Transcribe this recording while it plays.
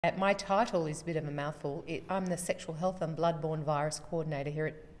My title is a bit of a mouthful. I'm the Sexual Health and Bloodborne Virus Coordinator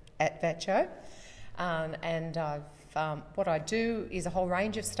here at VACCHO. What I do is a whole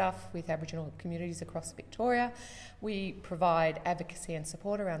range of stuff with Aboriginal communities across Victoria. We provide advocacy and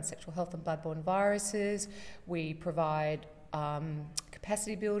support around sexual health and bloodborne viruses. We provide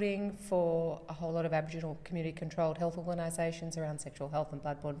capacity building for a whole lot of Aboriginal community-controlled health organisations around sexual health and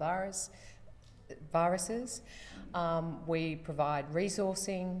bloodborne viruses. We provide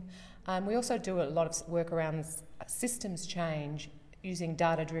resourcing. We also do a lot of work around systems change using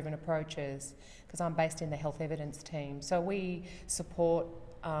data-driven approaches, because I'm based in the health evidence team. So we support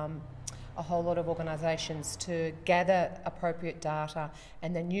a whole lot of organisations to gather appropriate data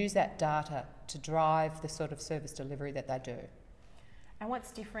and then use that data to drive the sort of service delivery that they do. And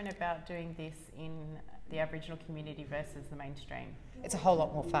what's different about doing this in the Aboriginal community versus the mainstream? It's a whole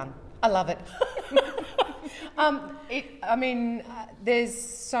lot more fun. I love it. There's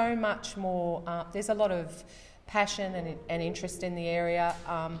so much more, there's a lot of passion and interest in the area,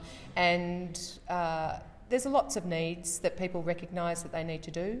 there's lots of needs that people recognise that they need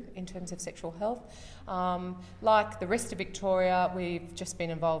to do in terms of sexual health. Like the rest of Victoria, we've just been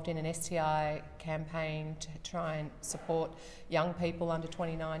involved in an STI campaign to try and support young people under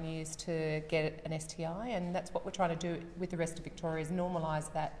 29 years to get an STI, and that's what we're trying to do with the rest of Victoria, is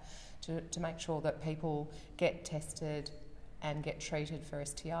normalise that to make sure that people get tested and get treated for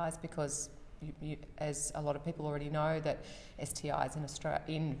STIs, because as a lot of people already know, that STIs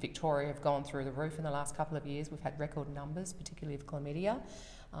in Victoria have gone through the roof in the last couple of years. We've had record numbers, particularly of chlamydia,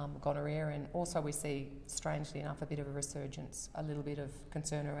 gonorrhea, and also we see, strangely enough, a bit of a resurgence, a little bit of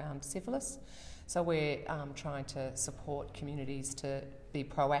concern around syphilis. So we're trying to support communities to be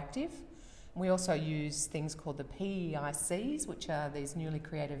proactive. We also use things called the PEICs, which are these newly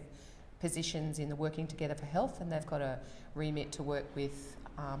created positions in the Working Together for Health, and they've got a remit to work with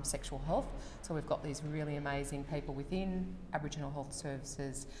sexual health. So we've got these really amazing people within Aboriginal Health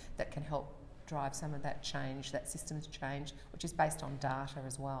Services that can help drive some of that change, that systems change, which is based on data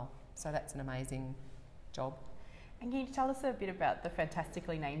as well. So that's an amazing job. And can you tell us a bit about the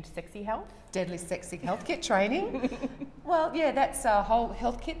fantastically named Sexy Health? Deadly Sexy Health Kit training. Well, yeah, that's a whole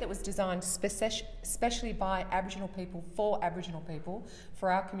health kit that was designed specially by Aboriginal people, for Aboriginal people, for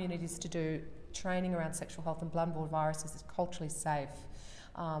our communities to do training around sexual health and bloodborne viruses is culturally safe.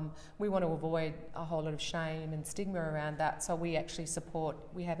 We want to avoid a whole lot of shame and stigma around that, so we actually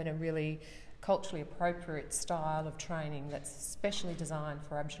we have a really culturally appropriate style of training that's specially designed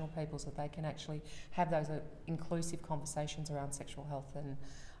for Aboriginal people, so they can actually have those inclusive conversations around sexual health and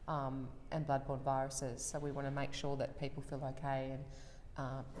bloodborne viruses. So we want to make sure that people feel okay and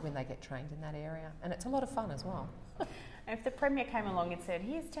when they get trained in that area, and it's a lot of fun as well. If the Premier came along and said,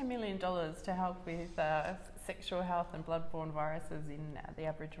 here's $10 million to help with sexual health and bloodborne viruses in the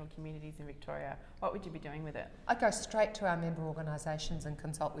Aboriginal communities in Victoria, what would you be doing with it? I'd go straight to our member organisations and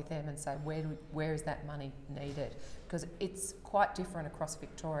consult with them and say, where is that money needed? Because it's quite different across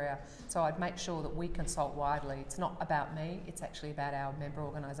Victoria. So I'd make sure that we consult widely. It's not about me, it's actually about our member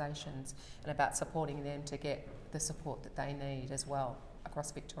organisations and about supporting them to get the support that they need as well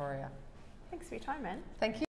across Victoria. Thanks for your time, man. Thank you.